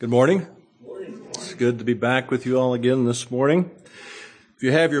Good morning. It's good to be back with you all again this morning. If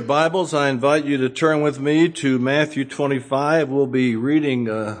you have your Bibles, I invite you to turn with me to Matthew 25. We'll be reading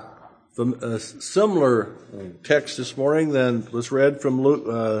a similar text this morning than was read from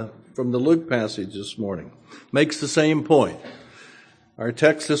the Luke passage this morning. Makes the same point. Our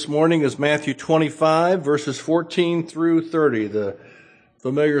text this morning is Matthew 25, verses 14 through 30, the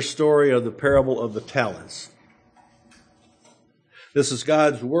familiar story of the parable of the talents. This is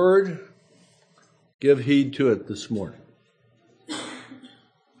God's word. Give heed to it this morning.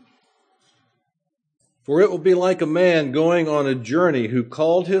 For it will be like a man going on a journey who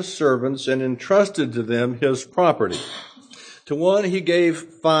called his servants and entrusted to them his property. To one he gave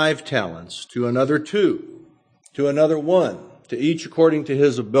 5 talents, to another 2, to another 1, to each according to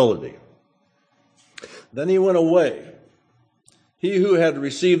his ability. Then he went away. He who had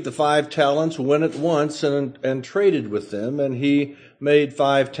received the 5 talents went at once and traded with them, and he made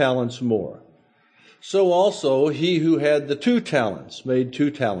 5 talents more. So also he who had the 2 talents made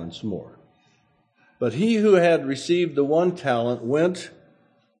 2 talents more. But he who had received the 1 talent went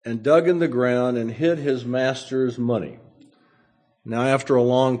and dug in the ground and hid his master's money. Now after a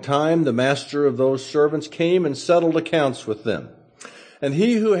long time, the master of those servants came and settled accounts with them. And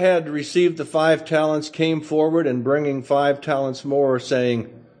he who had received the 5 talents came forward and bringing 5 talents more,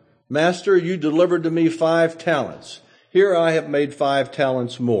 saying, Master, you delivered to me 5 talents. Here I have made 5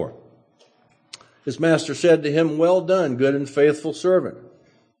 talents more. His master said to him, Well done, good and faithful servant.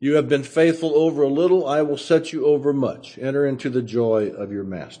 You have been faithful over a little, I will set you over much. Enter into the joy of your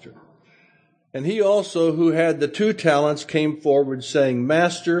master. And he also who had the 2 talents came forward, saying,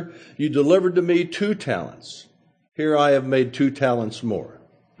 Master, you delivered to me 2 talents. Here I have made 2 talents more.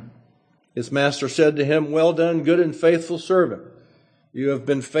 His master said to him, Well done, good and faithful servant. You have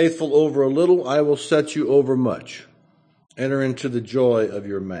been faithful over a little, I will set you over much. Enter into the joy of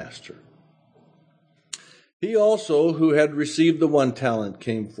your master. He also who had received the 1 talent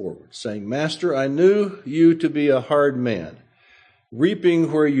came forward, saying, Master, I knew you to be a hard man,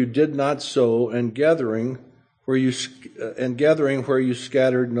 reaping where you did not sow, and gathering where you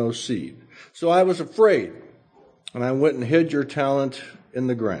scattered no seed. So I was afraid, and I went and hid your talent in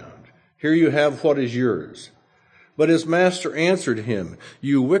the ground. Here you have what is yours. But his master answered him,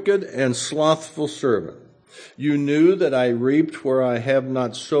 You wicked and slothful servant. You knew that I reaped where I have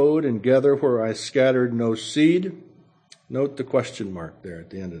not sowed and gather where I scattered no seed. Note the question mark there at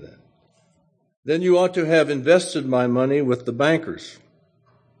the end of that. Then you ought to have invested my money with the bankers.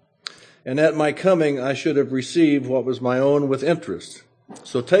 And at my coming I should have received what was my own with interest.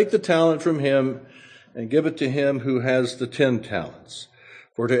 So take the talent from him and give it to him who has the 10 talents.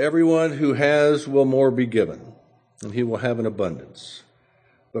 For to everyone who has will more be given, and he will have an abundance.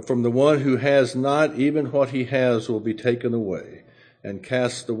 But from the one who has not, even what he has will be taken away, and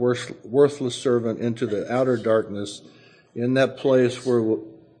cast the worthless servant into the outer darkness, in that place where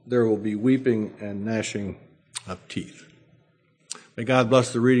there will be weeping and gnashing of teeth. May God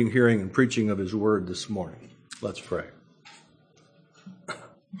bless the reading, hearing, and preaching of his word this morning. Let's pray.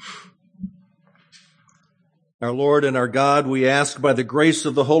 Our Lord and our God, we ask by the grace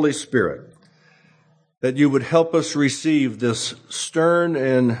of the Holy Spirit that you would help us receive this stern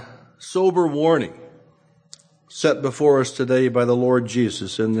and sober warning set before us today by the Lord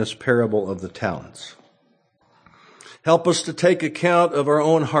Jesus in this parable of the talents. Help us to take account of our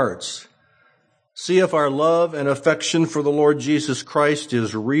own hearts, see if our love and affection for the Lord Jesus Christ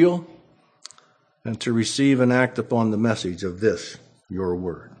is real, and to receive and act upon the message of this, your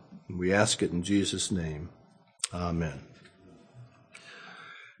word. And we ask it in Jesus' name. Amen.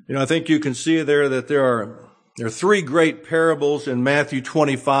 I think you can see there that there are 3 great parables in Matthew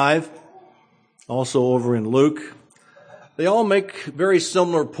 25, also over in Luke. They all make very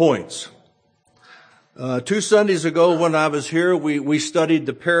similar points. 2 Sundays ago when I was here, we studied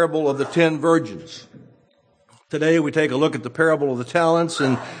the parable of the 10 virgins. Today we take a look at the parable of the talents,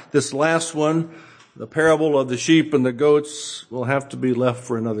 and this last one, the parable of the sheep and the goats, will have to be left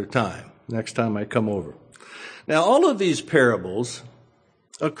for another time, next time I come over. Now, all of these parables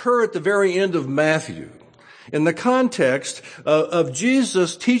occur at the very end of Matthew in the context of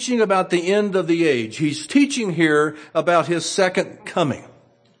Jesus teaching about the end of the age. He's teaching here about his second coming.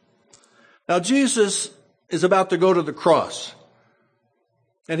 Now, Jesus is about to go to the cross,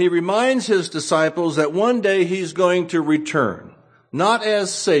 and he reminds his disciples that one day he's going to return, not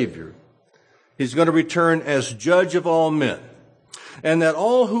as Savior. He's going to return as judge of all men, and that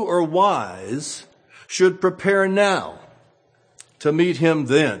all who are wise should prepare now to meet him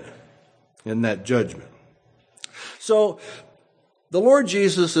then in that judgment. So the Lord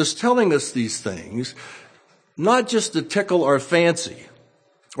Jesus is telling us these things not just to tickle our fancy,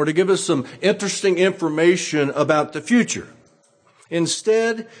 or to give us some interesting information about the future.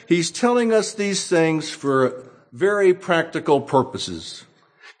 Instead, he's telling us these things for very practical purposes.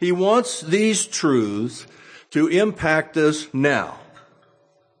 He wants these truths to impact us now,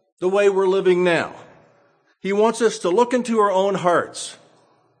 the way we're living now. He wants us to look into our own hearts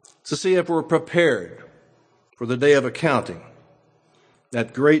to see if we're prepared for the day of accounting,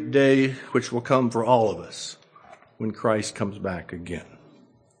 that great day which will come for all of us when Christ comes back again.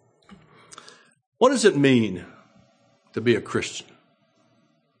 What does it mean to be a Christian?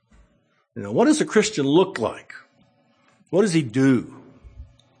 What does a Christian look like? What does he do?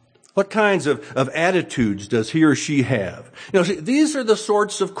 What kinds of attitudes does he or she have? See, these are the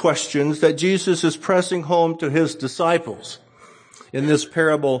sorts of questions that Jesus is pressing home to his disciples in this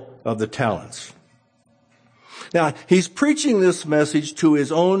parable of the talents. Now, he's preaching this message to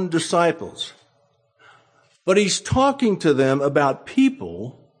his own disciples, but he's talking to them about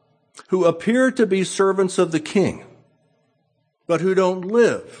people who appear to be servants of the king, but who don't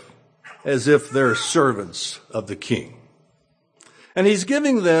live as if they're servants of the king. And he's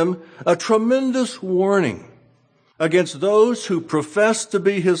giving them a tremendous warning against those who profess to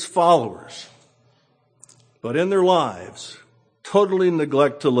be his followers, but in their lives totally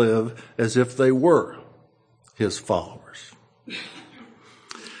neglect to live as if they were his followers.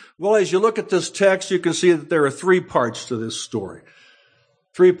 Well, as you look at this text, you can see that there are three parts to this story,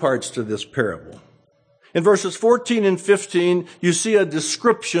 three parts to this parable. In verses 14 and 15, you see a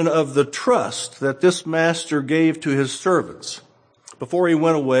description of the trust that this master gave to his servants before he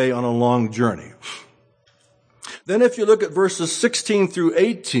went away on a long journey. Then if you look at verses 16 through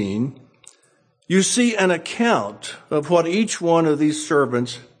 18, you see an account of what each one of these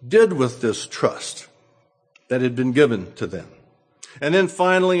servants did with this trust that had been given to them. And then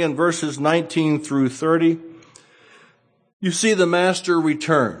finally in verses 19 through 30, you see the master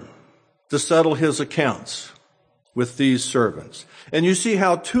return to settle his accounts with these servants. And you see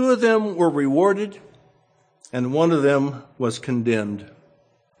how two of them were rewarded and one of them was condemned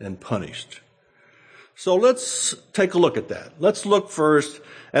and punished. So let's take a look at that. Let's look first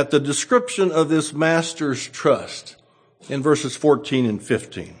at the description of this master's trust in verses 14 and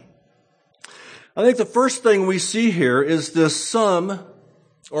 15. I think the first thing we see here is this sum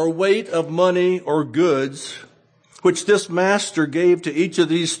or weight of money or goods which this master gave to each of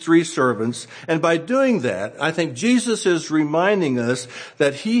these three servants. And by doing that, I think Jesus is reminding us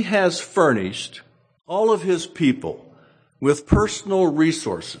that he has furnished all of his people with personal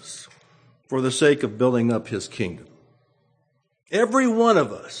resources for the sake of building up his kingdom. Every one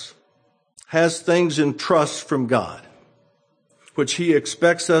of us has things in trust from God, which he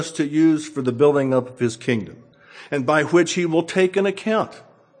expects us to use for the building up of his kingdom, and by which he will take an account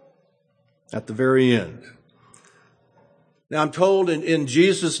at the very end. Now, I'm told in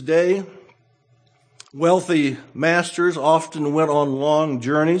Jesus' day, wealthy masters often went on long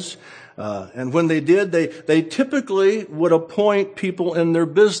journeys. And when they did, they typically would appoint people in their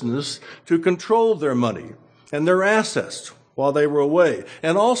business to control their money and their assets while they were away,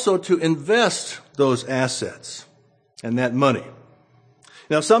 and also to invest those assets and that money.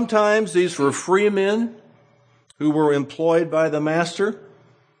 Now, sometimes these were free men who were employed by the master.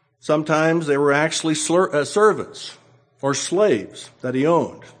 Sometimes they were actually servants or slaves that he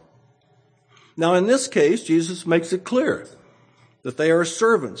owned. Now, in this case, Jesus makes it clear that they are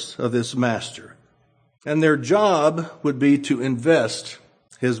servants of this master, and their job would be to invest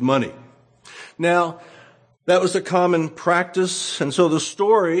his money. Now, that was a common practice, and so the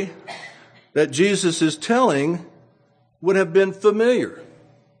story that Jesus is telling would have been familiar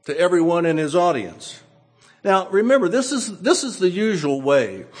to everyone in his audience. Now, remember, this is the usual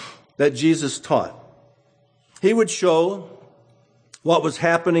way that Jesus taught. He would show what was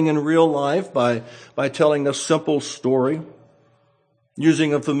happening in real life by telling a simple story,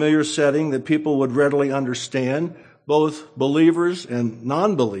 using a familiar setting that people would readily understand, both believers and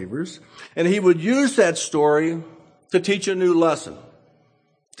non-believers. And he would use that story to teach a new lesson,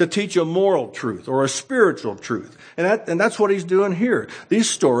 to teach a moral truth or a spiritual truth. And that's what he's doing here. These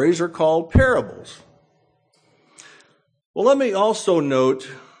stories are called parables. Well, let me also note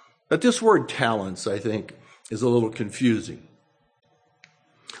that this word talents, I think, is a little confusing.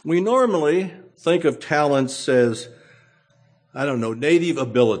 We normally think of talents as, native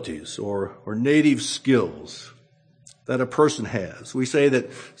abilities or native skills that a person has. We say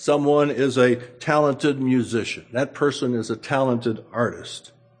that someone is a talented musician. That person is a talented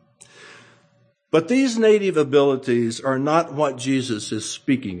artist. But these native abilities are not what Jesus is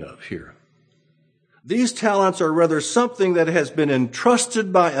speaking of here. These talents are rather something that has been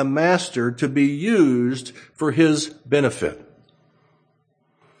entrusted by a master to be used for his benefit.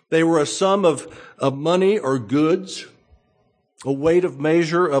 They were a sum of money or goods, a weight of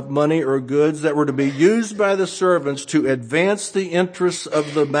measure of money or goods that were to be used by the servants to advance the interests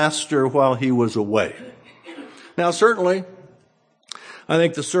of the master while he was away. Now, certainly, I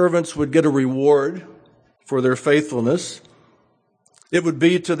think the servants would get a reward for their faithfulness. It would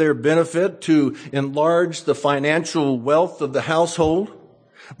be to their benefit to enlarge the financial wealth of the household.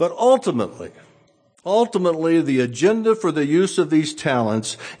 But ultimately, the agenda for the use of these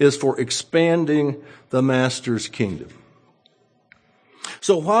talents is for expanding the master's kingdom.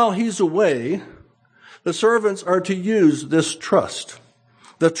 So while he's away, the servants are to use this trust,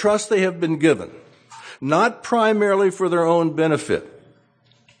 the trust they have been given, not primarily for their own benefit,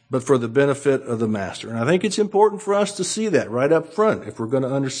 but for the benefit of the master. And I think it's important for us to see that right up front if we're going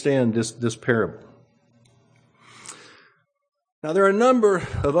to understand this parable. Now, there are a number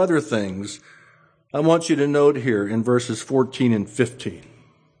of other things I want you to note here in verses 14 and 15.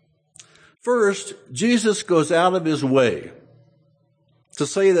 First, Jesus goes out of his way to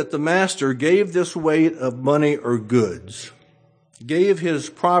say that the master gave this weight of money or goods, gave his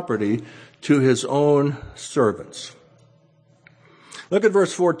property to his own servants. Look at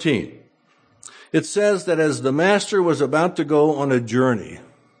verse 14. It says that as the master was about to go on a journey,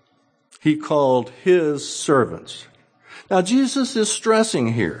 he called his servants. Now, Jesus is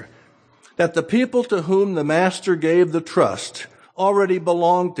stressing here that the people to whom the master gave the trust already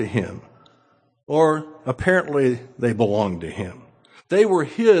belonged to him, or apparently they belonged to him. They were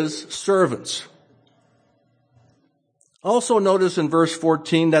his servants. Also notice in verse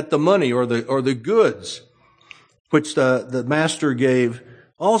 14 that the money or the goods which the master gave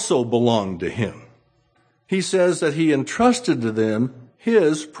also belonged to him. He says that he entrusted to them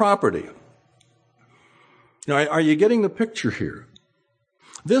his property. Now, are you getting the picture here?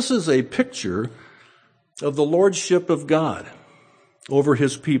 This is a picture of the lordship of God over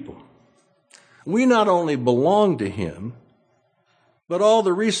his people. We not only belong to him, but all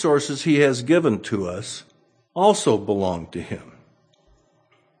the resources he has given to us also belong to him.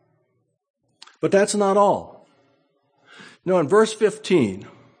 But that's not all. In verse 15,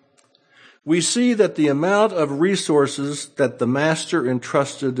 we see that the amount of resources that the master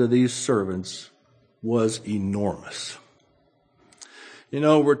entrusted to these servants was enormous.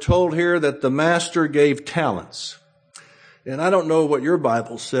 We're told here that the master gave talents. And I don't know what your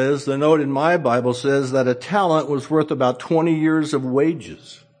Bible says. The note in my Bible says that a talent was worth about 20 years of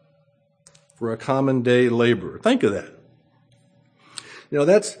wages for a common day laborer. Think of that.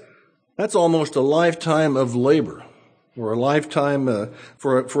 That's almost a lifetime of labor, or a lifetime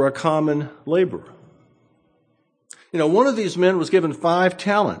for a common laborer. One of these men was given 5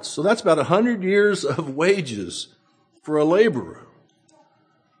 talents, so that's about 100 years of wages for a laborer.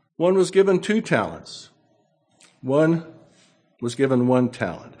 One was given 2 talents. One was given 1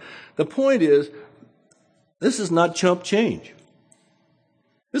 talent. The point is, this is not chump change.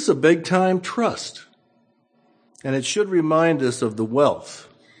 This is a big-time trust. And it should remind us of the wealth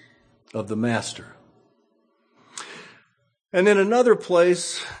of the master. And in another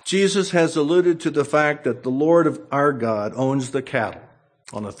place, Jesus has alluded to the fact that the Lord of our God owns the cattle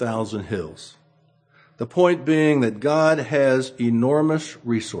on 1,000 hills. The point being that God has enormous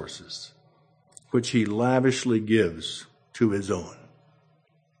resources, which he lavishly gives to his own.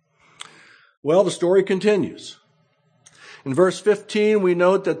 Well, the story continues. In verse 15, we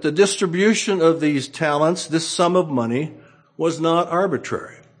note that the distribution of these talents, this sum of money, was not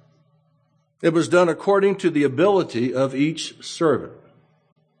arbitrary. It was done according to the ability of each servant.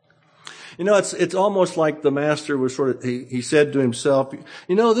 It's almost like the master was he said to himself,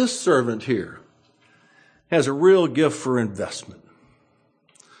 this servant here has a real gift for investment.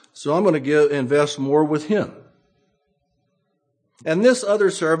 So I'm going to invest more with him. And this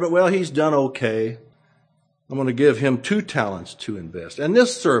other servant, well, he's done okay. I'm going to give him 2 talents to invest. And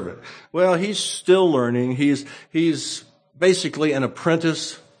this servant, well, he's still learning. He's basically an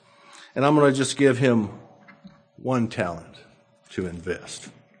apprentice. And I'm going to just give him 1 talent to invest.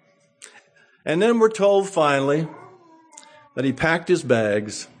 And then we're told finally that he packed his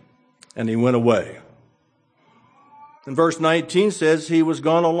bags and he went away. And verse 19 says he was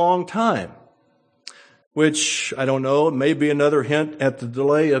gone a long time, which, I don't know, may be another hint at the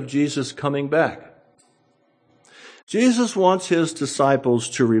delay of Jesus coming back. Jesus wants his disciples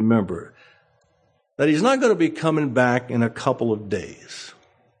to remember that he's not going to be coming back in a couple of days.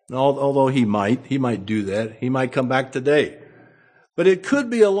 Although he might do that. He might come back today. But it could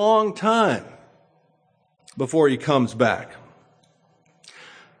be a long time before he comes back.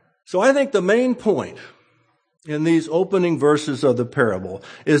 So I think the main point in these opening verses of the parable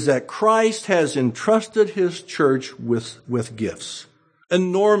is that Christ has entrusted his church with gifts,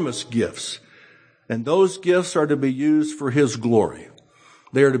 enormous gifts. And those gifts are to be used for his glory.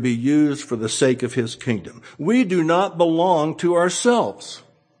 They are to be used for the sake of his kingdom. We do not belong to ourselves.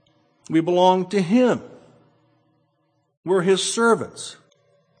 We belong to him. We're his servants.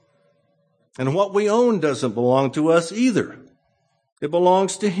 And what we own doesn't belong to us either. It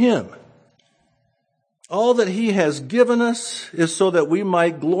belongs to him. All that he has given us is so that we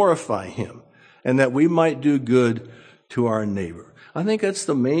might glorify him and that we might do good to our neighbor. I think that's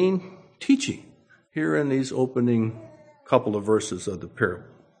the main teaching here in these opening couple of verses of the parable.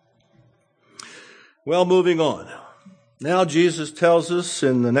 Well, moving on. Now Jesus tells us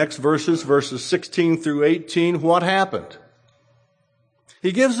in the next verses 16 through 18, what happened.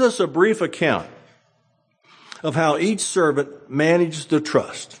 He gives us a brief account of how each servant managed the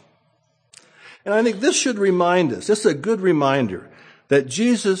trust. And I think this should remind us, this is a good reminder, that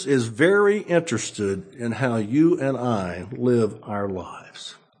Jesus is very interested in how you and I live our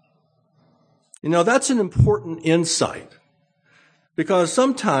lives. You know, that's an important insight, because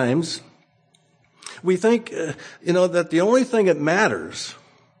sometimes we think, that the only thing that matters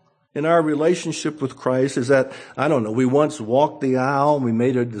in our relationship with Christ is that, we once walked the aisle, we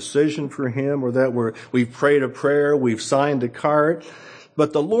made a decision for him, or that we prayed a prayer, we've signed a card.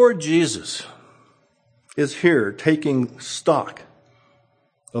 But the Lord Jesus is here taking stock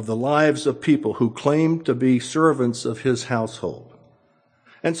of the lives of people who claim to be servants of his household.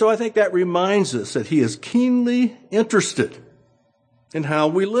 And so I think that reminds us that he is keenly interested in how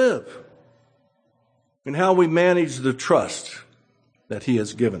we live and how we manage the trust that he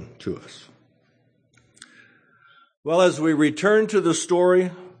has given to us. Well, as we return to the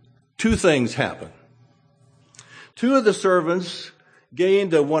story, two things happen. Two of the servants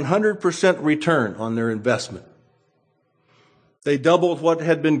gained a 100% return on their investment. They doubled what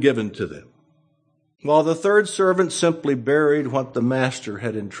had been given to them, while the third servant simply buried what the master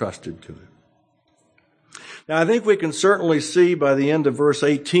had entrusted to him. Now, I think we can certainly see by the end of verse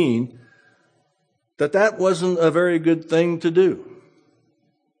 18 that wasn't a very good thing to do.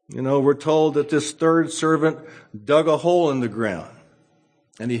 We're told that this third servant dug a hole in the ground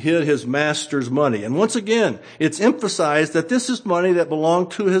and he hid his master's money. And once again, it's emphasized that this is money that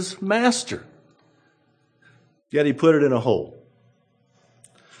belonged to his master. Yet he put it in a hole.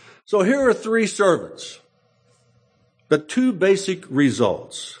 So here are three servants, but two basic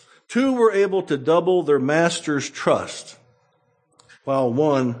results. Two were able to double their master's trust, while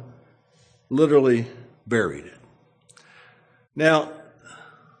one literally buried it. Now,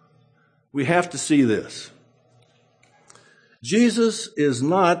 we have to see this. Jesus is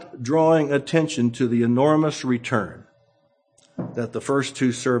not drawing attention to the enormous return that the first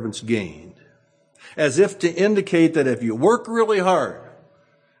two servants gained, as if to indicate that if you work really hard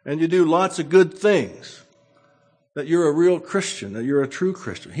and you do lots of good things, that you're a real Christian, that you're a true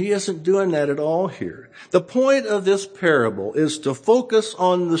Christian. He isn't doing that at all here. The point of this parable is to focus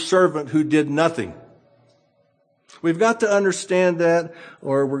on the servant who did nothing. We've got to understand that,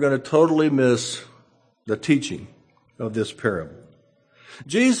 or we're going to totally miss the teaching of this parable.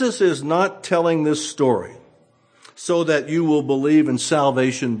 Jesus is not telling this story so that you will believe in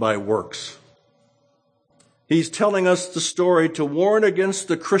salvation by works. He's telling us the story to warn against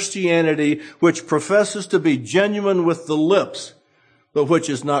the Christianity which professes to be genuine with the lips, but which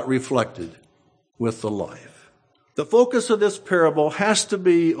is not reflected with the life. The focus of this parable has to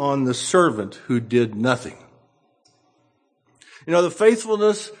be on the servant who did nothing. The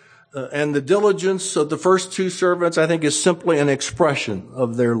faithfulness and the diligence of the first two servants, I think, is simply an expression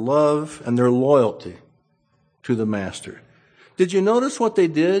of their love and their loyalty to the master. Did you notice what they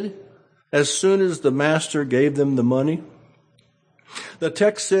did as soon as the master gave them the money? The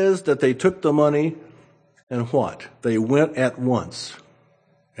text says that they took the money and what? They went at once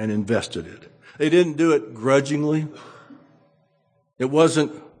and invested it. They didn't do it grudgingly. It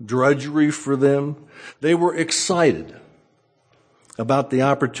wasn't drudgery for them. They were excited about the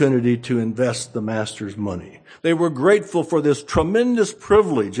opportunity to invest the master's money. They were grateful for this tremendous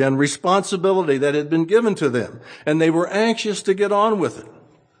privilege and responsibility that had been given to them, and they were anxious to get on with it.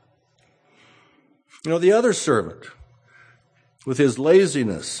 The other servant, with his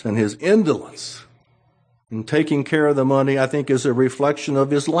laziness and his indolence in taking care of the money, I think is a reflection of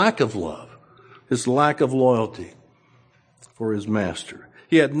his lack of love, his lack of loyalty for his master.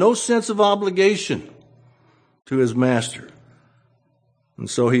 He had no sense of obligation to his master. And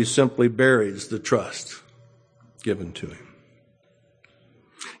so he simply buries the trust given to him.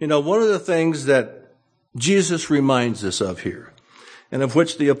 One of the things that Jesus reminds us of here, and of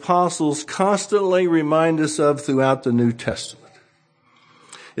which the apostles constantly remind us of throughout the New Testament,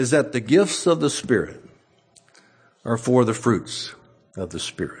 is that the gifts of the Spirit are for the fruits of the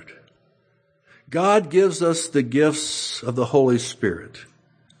Spirit. God gives us the gifts of the Holy Spirit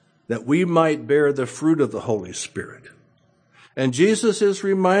that we might bear the fruit of the Holy Spirit. And Jesus is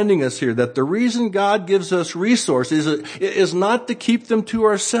reminding us here that the reason God gives us resources is not to keep them to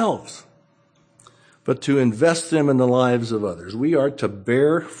ourselves, but to invest them in the lives of others. We are to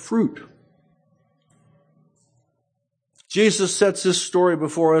bear fruit. Jesus sets this story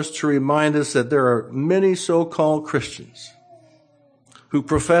before us to remind us that there are many so-called Christians who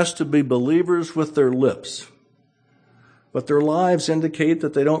profess to be believers with their lips, but their lives indicate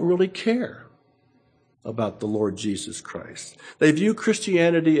that they don't really care about the Lord Jesus Christ. They view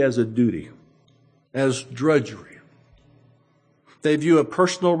Christianity as a duty, as drudgery. They view a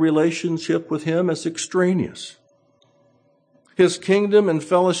personal relationship with Him as extraneous. His kingdom and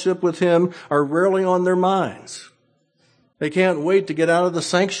fellowship with Him are rarely on their minds. They can't wait to get out of the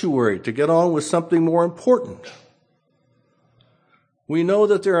sanctuary, to get on with something more important. We know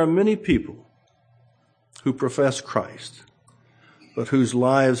that there are many people who profess Christ, but whose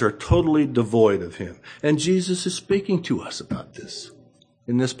lives are totally devoid of Him. And Jesus is speaking to us about this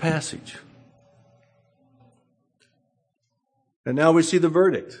in this passage. And now we see the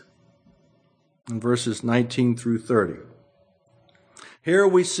verdict in verses 19 through 30. Here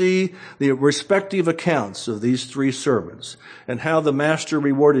we see the respective accounts of these three servants and how the master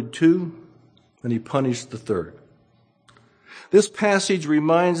rewarded two and he punished the third. This passage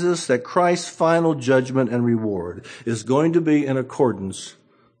reminds us that Christ's final judgment and reward is going to be in accordance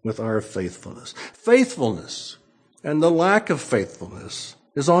with our faithfulness. Faithfulness and the lack of faithfulness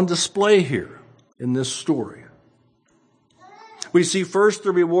is on display here in this story. We see first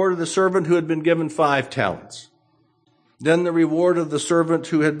the reward of the servant who had been given 5 talents. Then the reward of the servant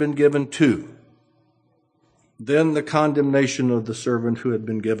who had been given 2. Then the condemnation of the servant who had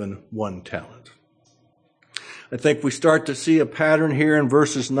been given 1 talent. I think we start to see a pattern here in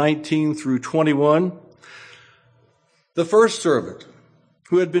verses 19 through 21. The first servant,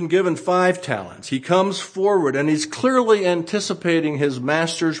 who had been given 5 talents, he comes forward and he's clearly anticipating his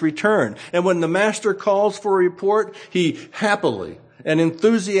master's return. And when the master calls for a report, he happily and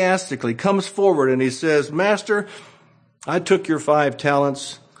enthusiastically comes forward and he says, "Master, I took your 5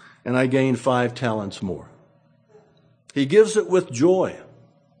 talents and I gained 5 talents more." He gives it with joy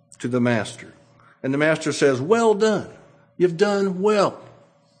to the master. And the master says, "Well done. You've done well.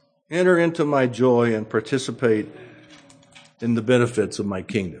 Enter into my joy and participate in the benefits of my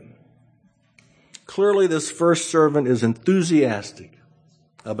kingdom." Clearly, this first servant is enthusiastic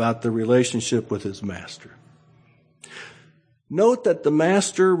about the relationship with his master. Note that the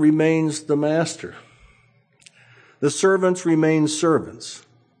master remains the master. The servants remain servants.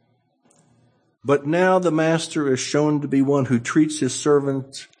 But now the master is shown to be one who treats his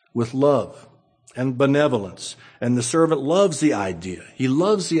servants with love and benevolence. And the servant loves the idea. He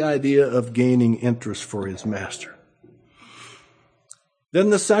loves the idea of gaining interest for his master. Then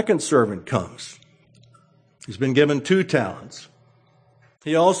the second servant comes. He's been given 2 talents.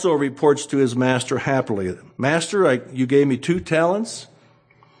 He also reports to his master happily, "Master, you gave me 2 talents,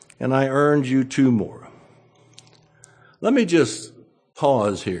 and I earned you 2 more. Let me just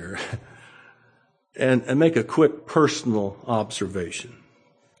pause here and make a quick personal observation.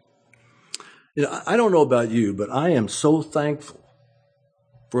 You know, I don't know about you, but I am so thankful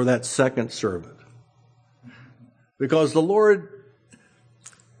for that second servant. Because the Lord,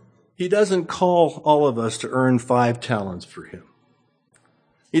 He doesn't call all of us to earn 5 talents for Him.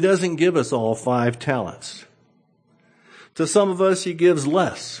 He doesn't give us all 5 talents. To some of us, He gives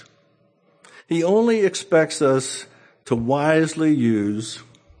less. He only expects us to wisely use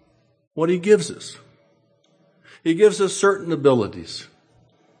what He gives us. He gives us certain abilities,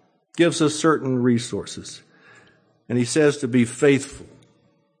 gives us certain resources, and He says to be faithful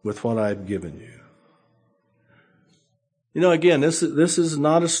with what I've given you. You know, again, this is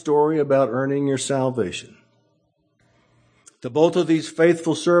not a story about earning your salvation. To both of these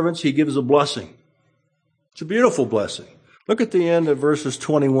faithful servants, He gives a blessing. It's a beautiful blessing. Look at the end of verses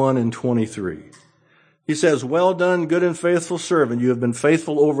 21 and 23. He says, "Well done, good and faithful servant. You have been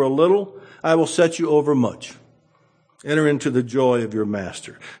faithful over a little. I will set you over much. Enter into the joy of your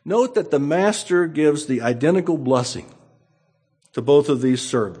master." Note that the master gives the identical blessing to both of these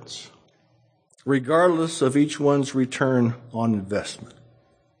servants, regardless of each one's return on investment.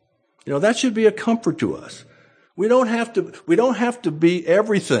 You know, that should be a comfort to us. We don't have to be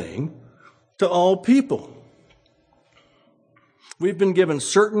everything to all people. We've been given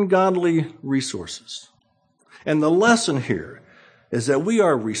certain godly resources. And the lesson here is that we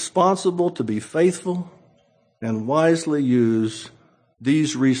are responsible to be faithful and wisely use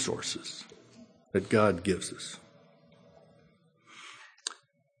these resources that God gives us.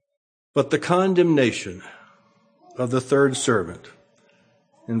 But the condemnation of the third servant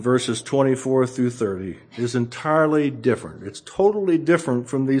in verses 24 through 30 is entirely different. It's totally different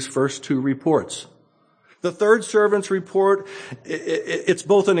from these first two reports. The third servant's report, it's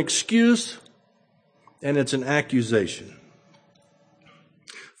both an excuse and it's an accusation.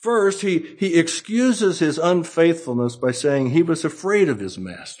 First, he excuses his unfaithfulness by saying he was afraid of his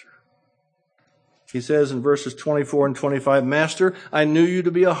master. He says in verses 24 and 25, "Master, I knew you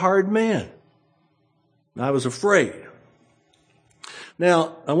to be a hard man. I was afraid."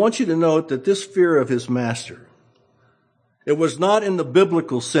 Now, I want you to note that this fear of his master, it was not in the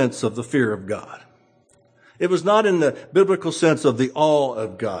biblical sense of the fear of God. It was not in the biblical sense of the awe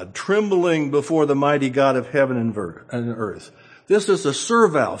of God, trembling before the mighty God of heaven and earth. This is a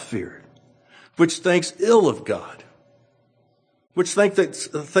servile fear, which thinks ill of God, which thinks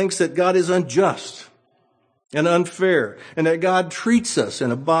that God is unjust and unfair, and that God treats us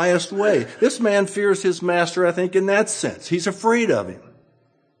in a biased way. This man fears his master, I think, in that sense. He's afraid of him.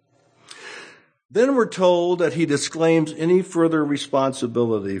 Then we're told that he disclaims any further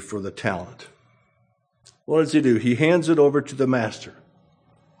responsibility for the talent. What does he do? He hands it over to the master.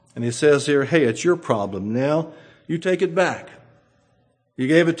 And he says here, "Hey, it's your problem now. You take it back. You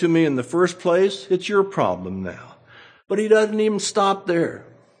gave it to me in the first place. It's your problem now." But he doesn't even stop there.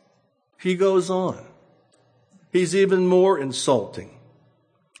 He goes on. He's even more insulting.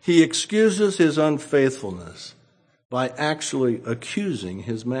 He excuses his unfaithfulness by actually accusing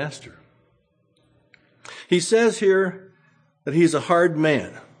his master. He says here that he's a hard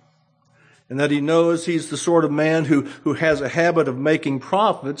man and that he knows he's the sort of man who has a habit of making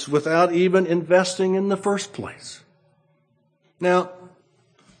profits without even investing in the first place. Now,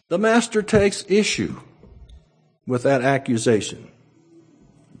 the master takes issue with that accusation.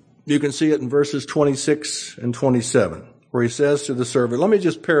 You can see it in verses 26 and 27, where he says to the servant, let me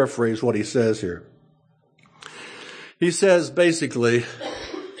just paraphrase what he says here. He says basically,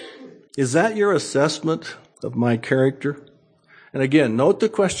 "Is that your assessment of my character?" And again, note the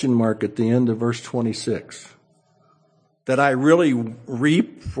question mark at the end of verse 26. That I really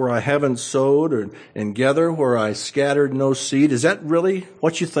reap where I haven't sowed and gather where I scattered no seed. Is that really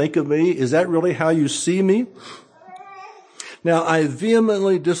what you think of me? Is that really how you see me? Now, I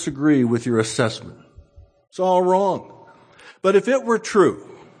vehemently disagree with your assessment. It's all wrong. But if it were true,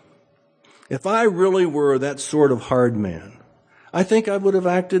 if I really were that sort of hard man, I think I would have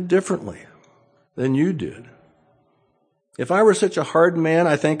acted differently than you did. If I were such a hard man,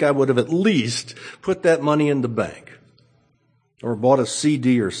 I think I would have at least put that money in the bank or bought a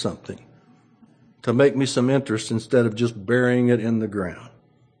CD or something to make me some interest instead of just burying it in the ground.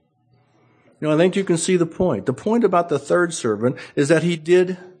 You know, I think you can see the point. The point about the third servant is that he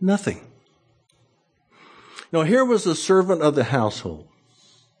did nothing. Now, here was the servant of the household.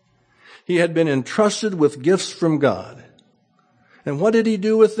 He had been entrusted with gifts from God. And what did he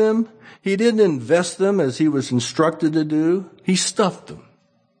do with them? He didn't invest them as he was instructed to do. He stuffed them.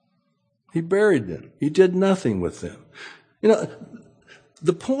 He buried them. He did nothing with them. You know,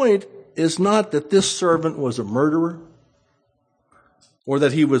 the point is not that this servant was a murderer or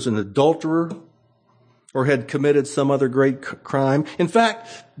that he was an adulterer or had committed some other great crime. In fact,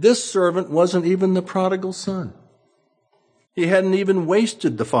 this servant wasn't even the prodigal son. He hadn't even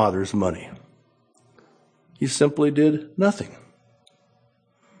wasted the father's money. He simply did nothing.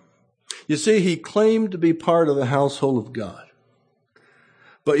 You see, he claimed to be part of the household of God.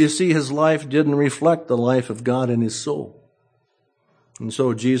 But you see, his life didn't reflect the life of God in his soul. And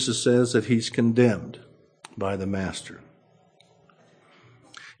so Jesus says that he's condemned by the master.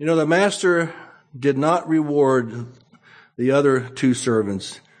 You know, the master did not reward the other two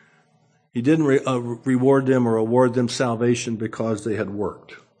servants. He didn't reward them or award them salvation because they had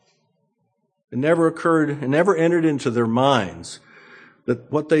worked. It never entered into their minds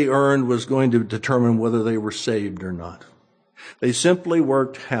that what they earned was going to determine whether they were saved or not. They simply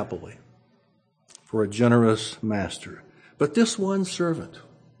worked happily for a generous master. But this one servant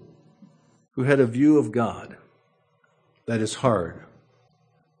who had a view of God that is hard,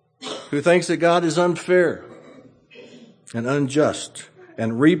 who thinks that God is unfair and unjust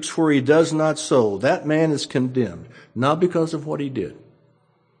and reaps where he does not sow, that man is condemned, not because of what he did,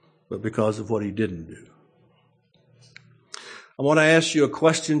 but because of what he didn't do. I want to ask you a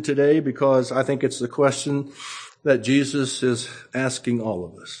question today because I think it's the question that Jesus is asking all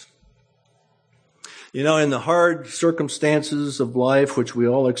of us. You know, in the hard circumstances of life which we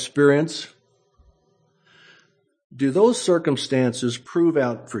all experience, do those circumstances prove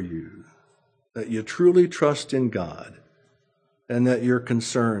out for you that you truly trust in God and that you're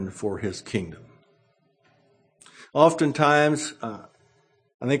concerned for his kingdom? Oftentimes,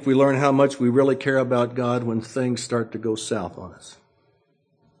 I think we learn how much we really care about God when things start to go south on us.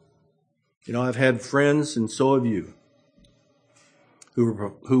 You know, I've had friends, and so have you,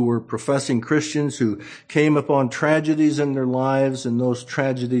 who were professing Christians who came upon tragedies in their lives, and those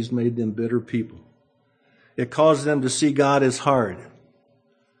tragedies made them bitter people. It caused them to see God as hard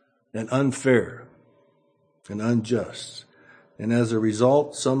and unfair and unjust. And as a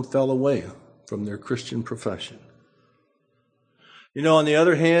result, some fell away from their Christian profession. You know, on the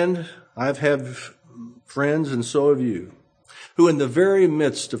other hand, I've had friends, and so have you, who in the very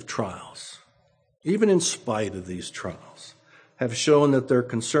midst of trials, even in spite of these trials, have shown that their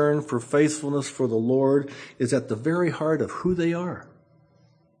concern for faithfulness for the Lord is at the very heart of who they are.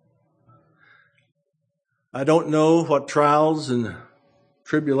 I don't know what trials and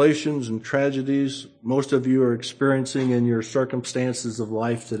tribulations and tragedies most of you are experiencing in your circumstances of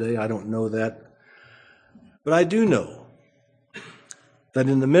life today. I don't know that. But I do know that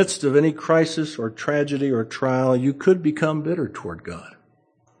in the midst of any crisis or tragedy or trial, you could become bitter toward God.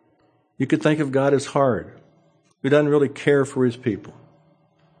 You could think of God as hard, who doesn't really care for his people.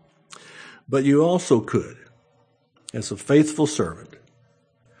 But you also could, as a faithful servant,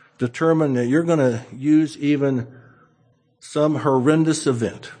 determine that you're going to use even some horrendous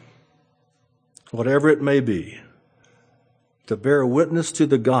event, whatever it may be, to bear witness to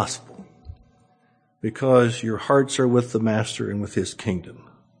the gospel, because your hearts are with the Master and with his kingdom,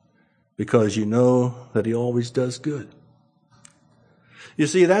 because you know that he always does good. You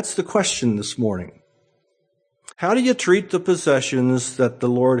see, that's the question this morning. How do you treat the possessions that the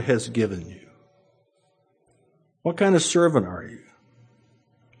Lord has given you? What kind of servant are you?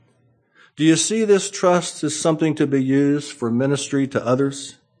 Do you see this trust as something to be used for ministry to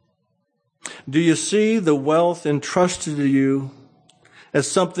others? Do you see the wealth entrusted to you as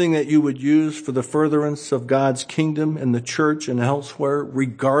something that you would use for the furtherance of God's kingdom in the church and elsewhere,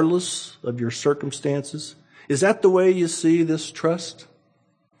 regardless of your circumstances? Is that the way you see this trust?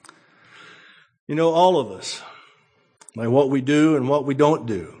 You know, all of us, by what we do and what we don't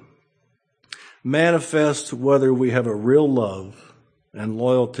do, manifest whether we have a real love and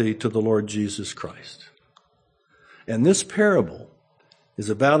loyalty to the Lord Jesus Christ. And this parable is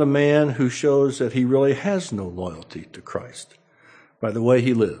about a man who shows that he really has no loyalty to Christ by the way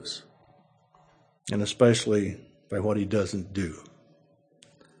he lives, and especially by what he doesn't do.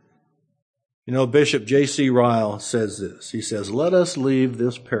 You know, Bishop J.C. Ryle says this. He says, "Let us leave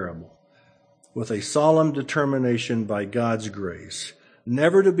this parable with a solemn determination by God's grace,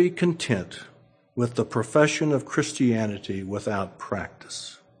 never to be content with the profession of Christianity without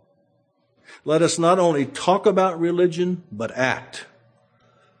practice. Let us not only talk about religion, but act.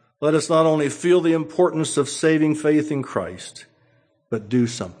 Let us not only feel the importance of saving faith in Christ, but do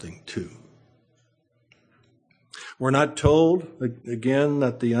something too." We're not told, again,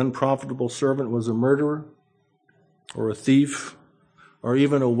 that the unprofitable servant was a murderer or a thief or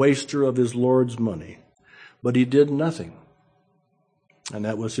even a waster of his Lord's money. But he did nothing, and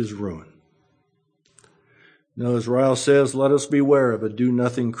that was his ruin. Now, as Ryle says, let us beware of a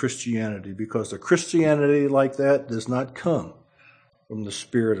do-nothing Christianity, because a Christianity like that does not come from the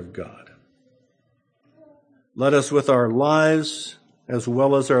Spirit of God. Let us, with our lives as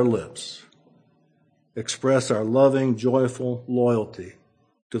well as our lips, express our loving, joyful loyalty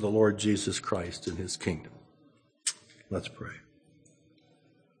to the Lord Jesus Christ and his kingdom. Let's pray.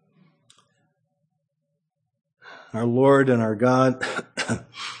 Our Lord and our God,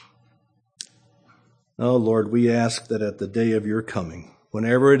 oh Lord, we ask that at the day of your coming,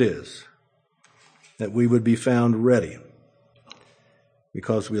 whenever it is, that we would be found ready,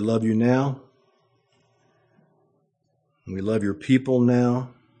 because we love you now, and we love your people now,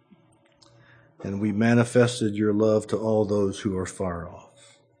 and we manifested your love to all those who are far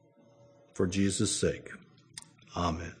off. For Jesus' sake, amen.